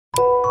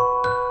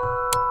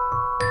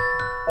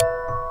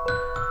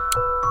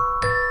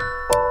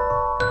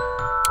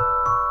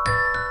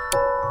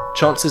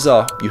Chances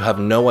are you have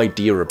no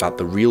idea about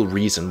the real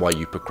reason why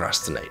you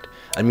procrastinate.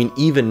 I mean,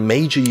 even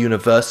major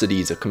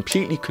universities are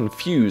completely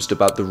confused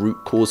about the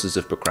root causes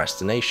of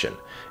procrastination.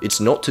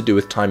 It's not to do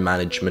with time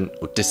management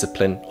or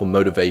discipline or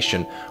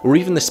motivation or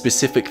even the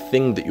specific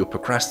thing that you're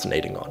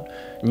procrastinating on.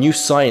 New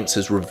science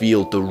has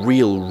revealed the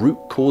real root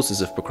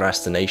causes of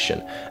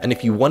procrastination, and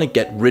if you want to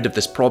get rid of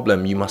this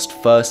problem, you must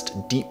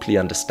first deeply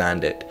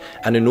understand it.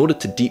 And in order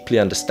to deeply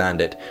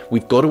understand it,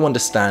 we've got to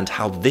understand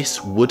how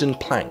this wooden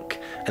plank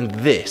and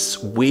this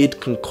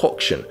weird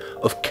concoction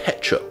of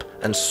ketchup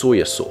and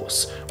soya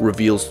sauce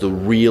reveals the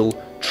real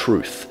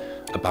truth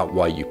about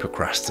why you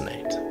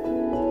procrastinate.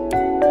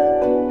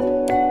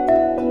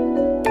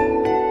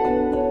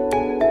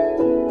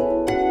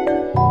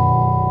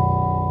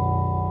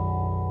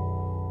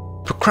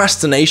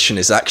 Procrastination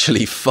is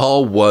actually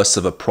far worse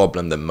of a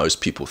problem than most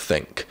people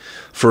think.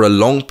 For a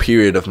long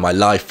period of my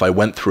life, I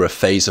went through a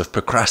phase of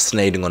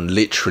procrastinating on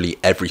literally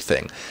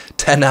everything.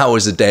 10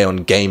 hours a day on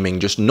gaming,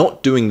 just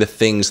not doing the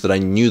things that I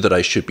knew that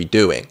I should be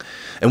doing.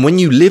 And when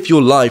you live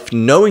your life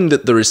knowing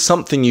that there is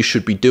something you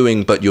should be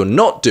doing but you're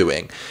not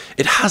doing,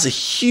 it has a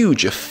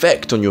huge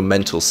effect on your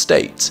mental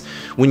state.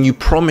 When you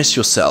promise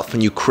yourself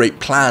and you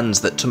create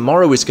plans that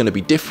tomorrow is going to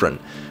be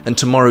different, and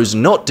tomorrow's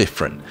not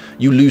different,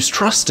 you lose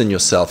trust in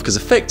yourself because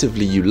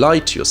effectively you lie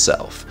to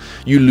yourself.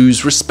 You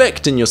lose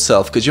respect in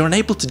yourself because you're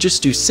unable to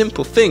just do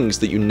simple things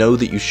that you know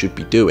that you should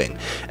be doing.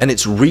 And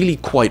it's really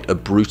quite a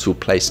brutal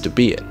place to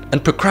be in.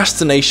 And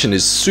procrastination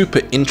is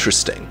super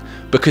interesting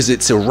because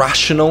it's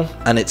irrational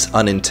and it's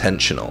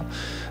unintentional.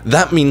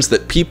 That means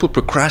that people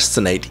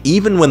procrastinate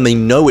even when they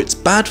know it's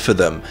bad for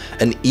them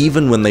and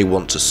even when they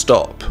want to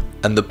stop.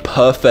 And the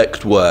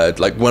perfect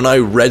word, like when I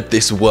read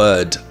this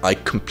word, I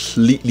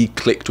completely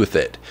clicked with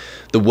it.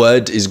 The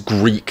word is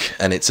Greek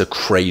and it's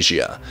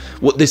akrasia.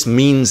 What this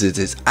means is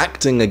it's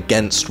acting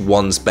against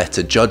one's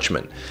better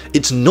judgment.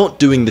 It's not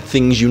doing the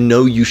things you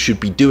know you should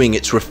be doing.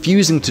 It's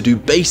refusing to do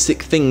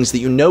basic things that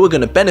you know are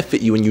going to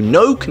benefit you and you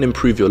know can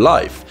improve your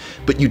life,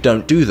 but you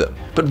don't do them.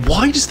 But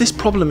why does this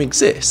problem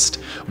exist?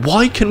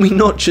 Why can we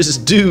not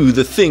just do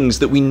the things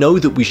that we know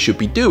that we should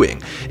be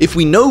doing? If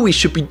we know we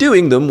should be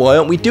doing them, why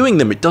aren't we doing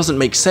them? It doesn't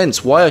make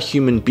sense. Why are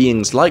human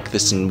beings like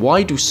this, and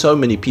why do so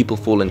many people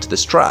fall into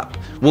this trap?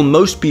 Well,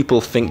 most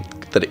people think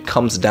that it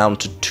comes down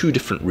to two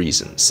different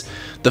reasons.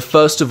 The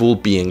first of all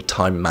being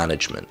time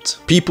management.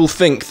 People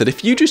think that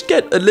if you just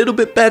get a little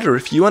bit better,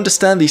 if you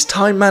understand these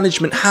time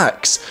management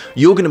hacks,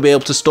 you're going to be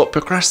able to stop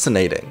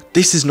procrastinating.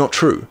 This is not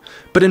true.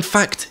 But in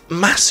fact,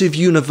 massive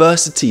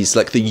universities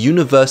like the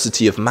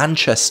University of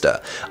Manchester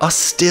are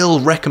still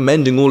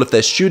recommending all of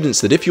their students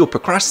that if you're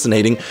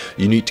procrastinating,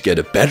 you need to get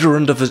a better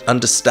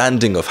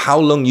understanding of how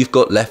long you've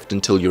got left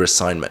until your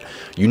assignment.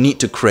 You need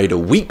to create a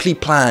weekly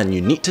plan.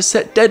 You need to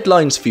set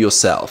deadlines for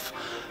yourself.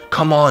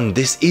 Come on,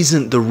 this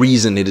isn't the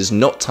reason it is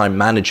not time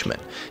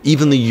management.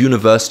 Even the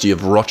University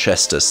of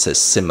Rochester says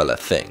similar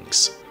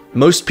things.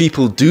 Most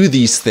people do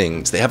these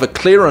things. They have a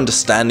clear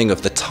understanding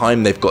of the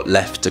time they've got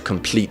left to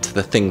complete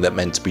the thing they're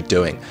meant to be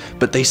doing,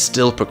 but they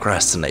still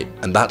procrastinate,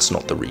 and that's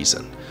not the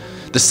reason.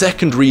 The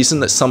second reason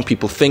that some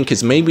people think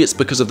is maybe it's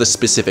because of the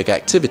specific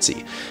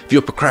activity. If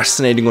you're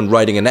procrastinating on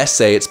writing an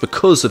essay, it's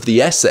because of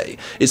the essay.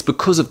 It's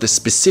because of the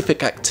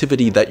specific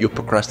activity that you're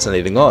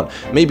procrastinating on.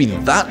 Maybe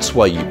that's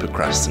why you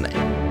procrastinate.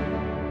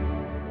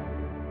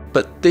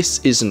 But this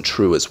isn't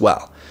true as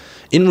well.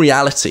 In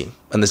reality,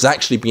 and there's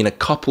actually been a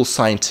couple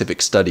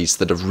scientific studies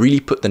that have really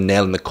put the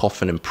nail in the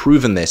coffin and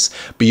proven this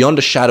beyond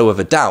a shadow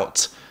of a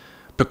doubt,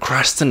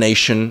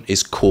 procrastination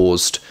is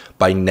caused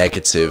by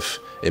negative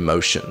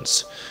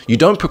emotions. You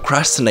don't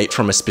procrastinate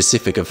from a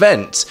specific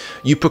event,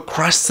 you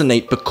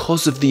procrastinate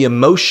because of the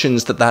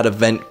emotions that that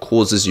event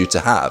causes you to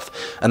have,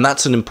 and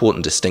that's an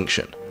important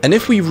distinction. And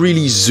if we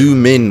really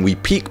zoom in, we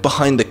peek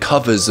behind the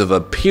covers of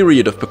a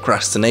period of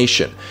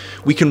procrastination,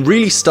 we can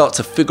really start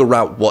to figure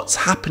out what's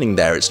happening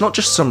there. It's not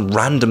just some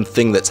random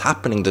thing that's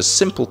happening, there's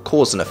simple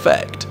cause and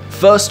effect.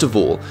 First of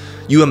all,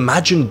 you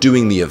imagine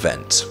doing the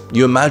event,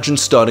 you imagine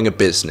starting a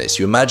business,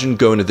 you imagine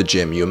going to the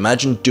gym, you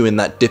imagine doing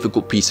that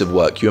difficult piece of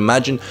work, you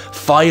imagine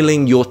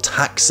filing your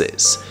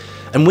taxes.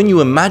 And when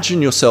you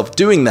imagine yourself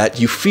doing that,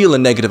 you feel a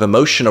negative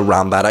emotion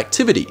around that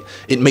activity.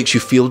 It makes you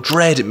feel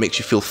dread, it makes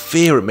you feel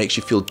fear, it makes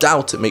you feel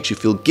doubt, it makes you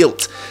feel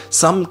guilt.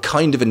 Some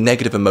kind of a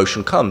negative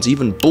emotion comes,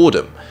 even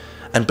boredom.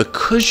 And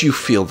because you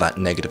feel that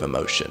negative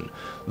emotion,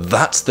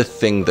 that's the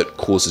thing that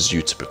causes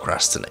you to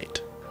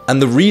procrastinate.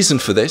 And the reason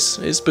for this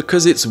is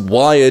because it's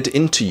wired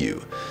into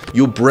you.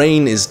 Your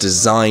brain is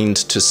designed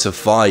to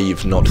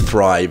survive, not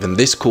thrive, and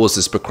this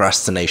causes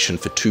procrastination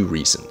for two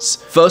reasons.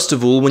 First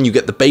of all, when you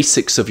get the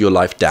basics of your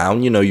life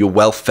down, you're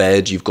well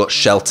fed, you've got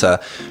shelter,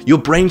 your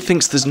brain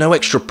thinks there's no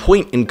extra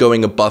point in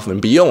going above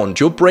and beyond.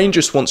 Your brain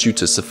just wants you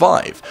to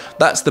survive.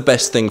 That's the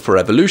best thing for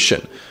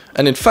evolution.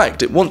 And in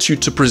fact, it wants you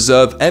to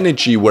preserve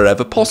energy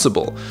wherever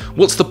possible.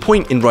 What's the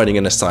point in writing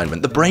an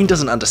assignment? The brain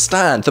doesn't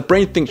understand. The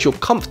brain thinks you're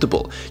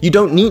comfortable. You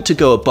don't need to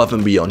go above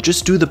and beyond.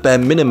 Just do the bare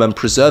minimum,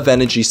 preserve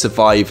energy,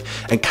 survive,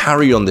 and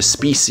carry on the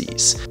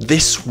species.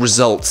 This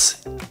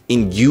results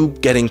in you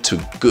getting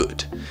to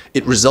good.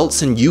 It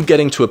results in you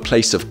getting to a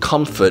place of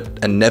comfort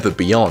and never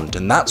beyond,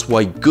 and that's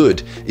why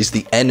good is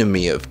the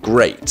enemy of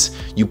great.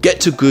 You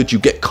get to good, you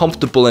get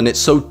comfortable, and it's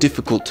so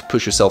difficult to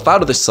push yourself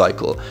out of this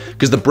cycle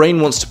because the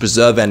brain wants to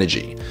preserve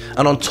energy.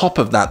 And on top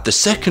of that, the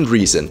second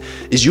reason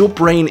is your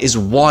brain is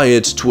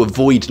wired to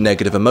avoid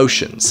negative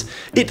emotions.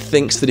 It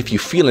thinks that if you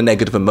feel a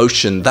negative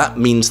emotion, that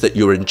means that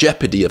you're in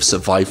jeopardy of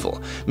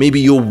survival. Maybe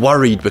you're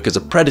worried because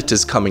a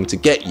predator's coming to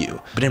get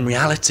you. But in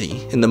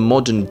reality, in the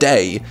modern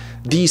day,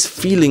 these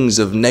feelings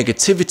of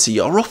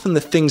negativity are often the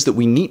things that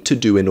we need to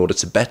do in order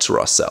to better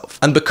ourselves.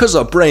 And because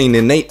our brain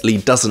innately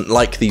doesn't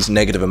like these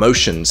negative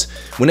emotions,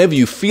 whenever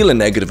you feel a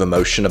negative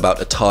emotion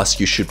about a task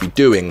you should be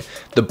doing,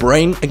 the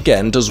brain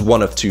again does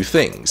one of two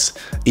things.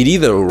 It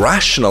either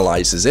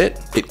rationalizes it,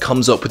 it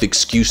comes up with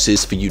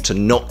excuses for you to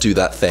not do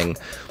that thing,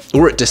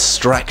 or it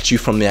distracts you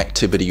from the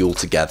activity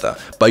altogether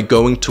by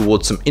going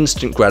towards some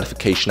instant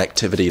gratification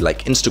activity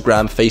like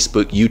Instagram,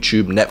 Facebook,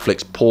 YouTube,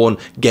 Netflix, porn,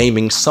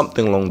 gaming,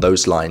 something along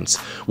those lines.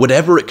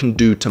 Whatever it can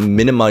do to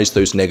minimize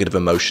those negative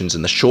emotions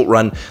in the short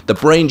run, the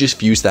brain just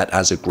views that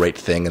as a great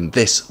thing, and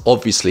this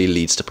obviously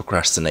leads to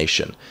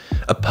procrastination.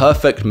 A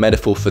perfect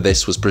metaphor for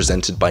this was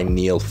presented by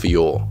Neil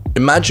Fiore.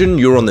 Imagine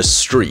you're on the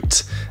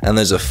street and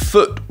there's a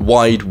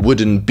foot-wide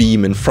wooden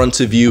beam in front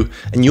of you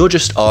and you're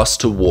just asked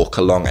to walk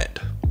along it.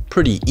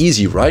 Pretty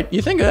easy, right?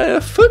 You think,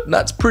 a foot,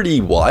 that's pretty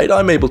wide.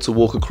 I'm able to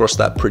walk across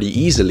that pretty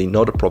easily,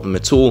 not a problem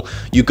at all.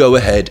 You go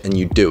ahead and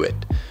you do it.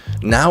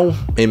 Now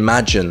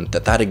imagine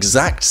that that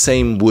exact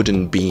same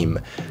wooden beam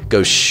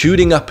goes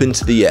shooting up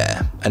into the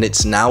air and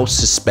it's now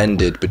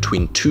suspended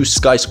between two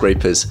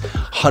skyscrapers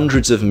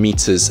hundreds of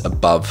meters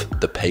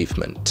above the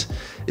pavement.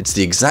 It's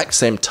the exact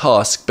same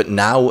task, but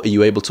now are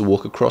you able to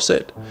walk across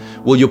it?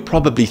 Well, you're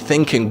probably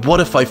thinking, what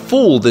if I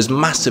fall? There's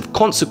massive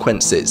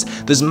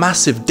consequences. There's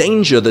massive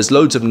danger. There's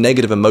loads of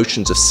negative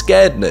emotions of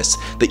scaredness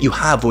that you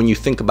have when you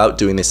think about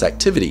doing this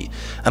activity.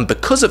 And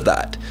because of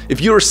that, if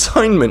your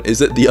assignment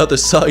is at the other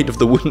side of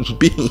the wooden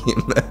beam,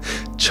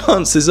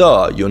 chances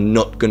are you're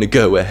not going to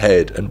go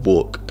ahead and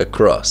walk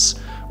across,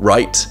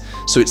 right?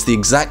 So it's the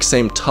exact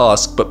same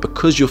task, but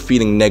because you're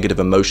feeling negative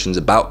emotions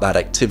about that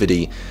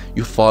activity,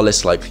 you're far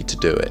less likely to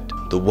do it.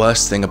 The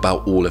worst thing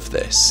about all of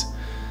this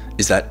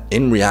is that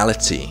in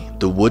reality,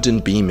 the wooden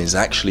beam is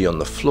actually on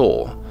the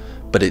floor,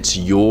 but it's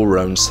your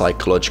own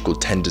psychological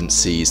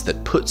tendencies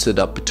that puts it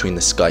up between the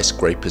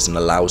skyscrapers and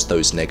allows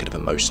those negative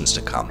emotions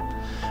to come.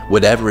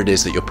 Whatever it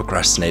is that you're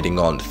procrastinating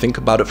on, think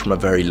about it from a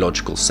very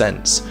logical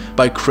sense.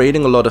 By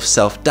creating a lot of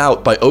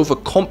self-doubt, by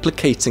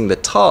overcomplicating the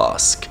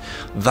task,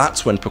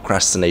 that's when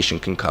procrastination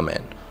can come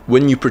in.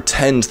 When you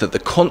pretend that the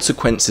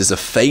consequences of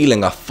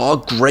failing are far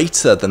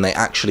greater than they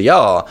actually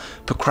are,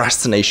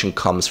 procrastination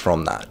comes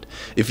from that.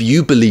 If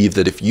you believe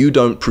that if you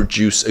don't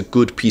produce a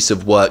good piece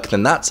of work,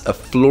 then that's a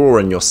flaw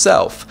in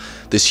yourself,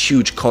 there's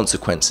huge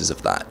consequences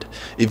of that.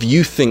 If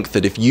you think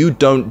that if you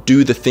don't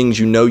do the things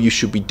you know you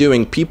should be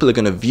doing, people are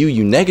going to view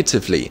you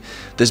negatively,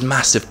 there's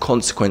massive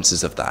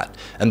consequences of that.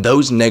 And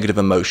those negative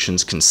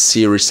emotions can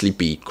seriously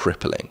be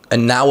crippling.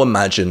 And now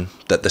imagine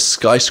that the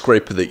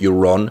skyscraper that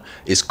you're on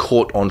is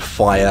caught on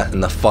fire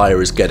and the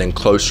fire is getting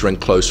closer and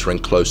closer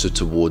and closer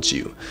towards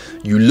you.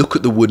 You look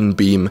at the wooden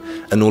beam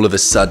and all of a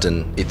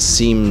sudden it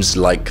seems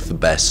like the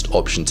best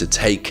option to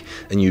take,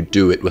 and you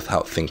do it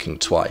without thinking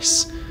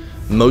twice.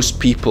 Most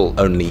people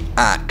only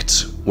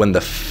act when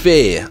the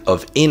fear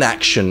of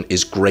inaction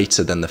is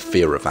greater than the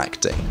fear of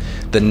acting.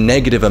 The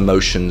negative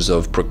emotions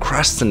of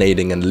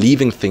procrastinating and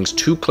leaving things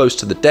too close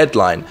to the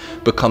deadline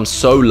become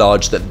so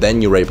large that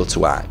then you're able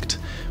to act.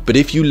 But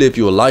if you live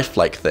your life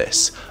like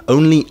this,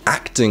 only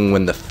acting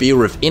when the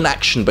fear of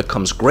inaction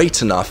becomes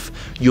great enough,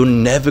 you're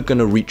never going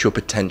to reach your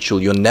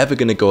potential, you're never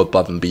going to go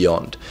above and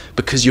beyond,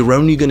 because you're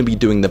only going to be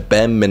doing the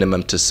bare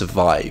minimum to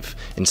survive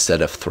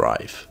instead of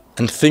thrive.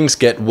 And things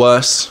get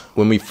worse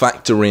when we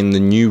factor in the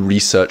new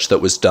research that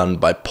was done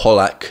by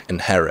Pollack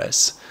and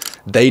Harris.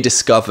 They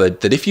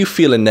discovered that if you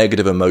feel a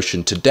negative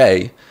emotion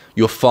today,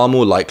 you're far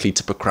more likely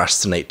to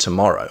procrastinate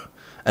tomorrow.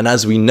 And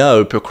as we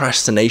know,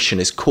 procrastination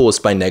is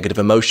caused by negative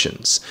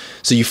emotions.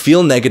 So you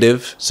feel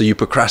negative, so you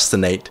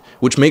procrastinate,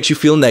 which makes you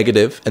feel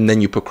negative, and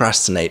then you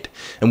procrastinate.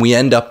 And we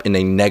end up in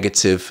a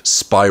negative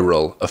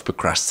spiral of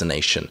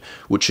procrastination,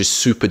 which is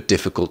super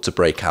difficult to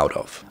break out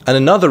of. And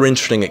another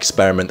interesting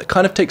experiment that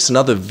kind of takes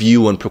another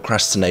view on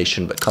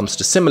procrastination but comes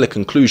to similar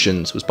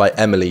conclusions was by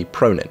Emily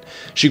Pronin.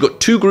 She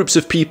got two groups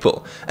of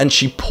people, and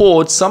she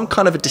poured some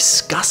kind of a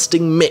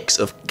disgusting mix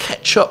of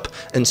ketchup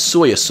and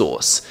soy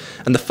sauce.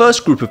 And the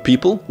first group of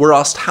people were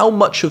asked how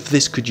much of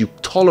this could you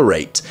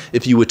tolerate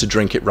if you were to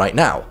drink it right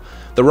now.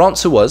 Their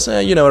answer was,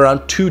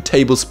 around 2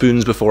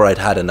 tablespoons before I'd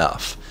had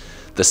enough.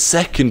 The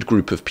second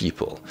group of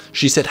people,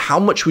 she said, how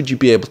much would you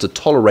be able to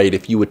tolerate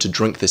if you were to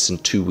drink this in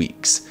 2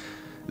 weeks?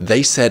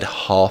 They said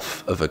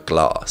half of a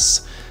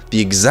glass.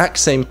 the exact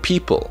same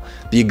people,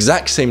 the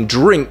exact same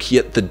drink,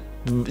 yet the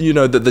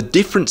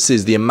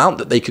differences, the amount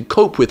that they could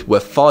cope with were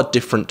far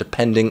different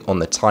depending on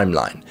the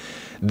timeline.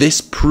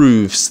 This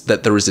proves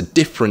that there is a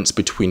difference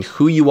between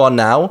who you are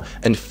now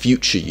and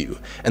future you,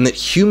 and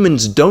that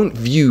humans don't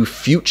view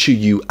future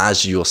you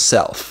as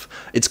yourself.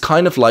 It's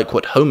kind of like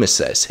what Homer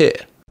says here.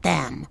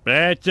 Damn.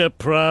 That's a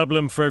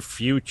problem for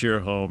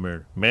future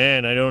Homer.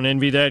 Man, I don't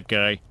envy that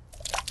guy.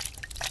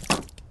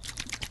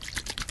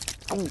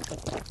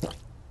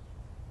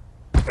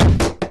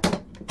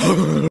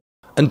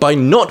 And by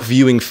not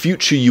viewing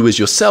future you as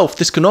yourself,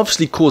 this can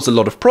obviously cause a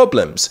lot of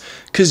problems,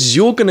 because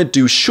you're going to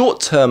do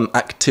short-term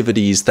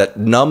activities that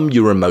numb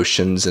your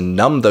emotions and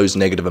numb those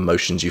negative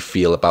emotions you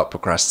feel about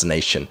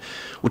procrastination,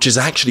 which is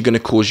actually going to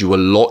cause you a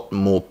lot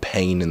more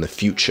pain in the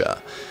future.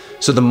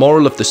 So the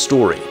moral of the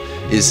story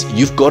is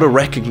you've got to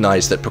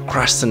recognize that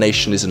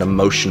procrastination is an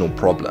emotional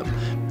problem.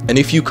 And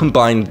if you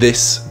combine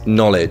this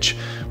knowledge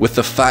with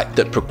the fact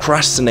that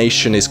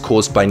procrastination is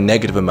caused by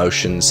negative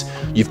emotions,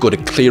 you've got a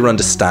clear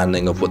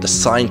understanding of what the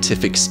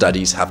scientific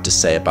studies have to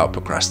say about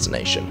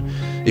procrastination.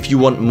 If you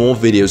want more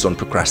videos on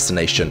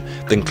procrastination,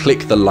 then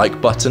click the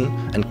like button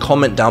and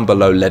comment down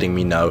below letting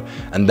me know,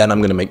 and then I'm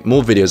going to make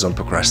more videos on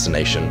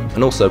procrastination.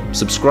 And also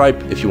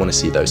subscribe if you want to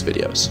see those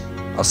videos.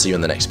 I'll see you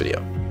in the next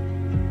video.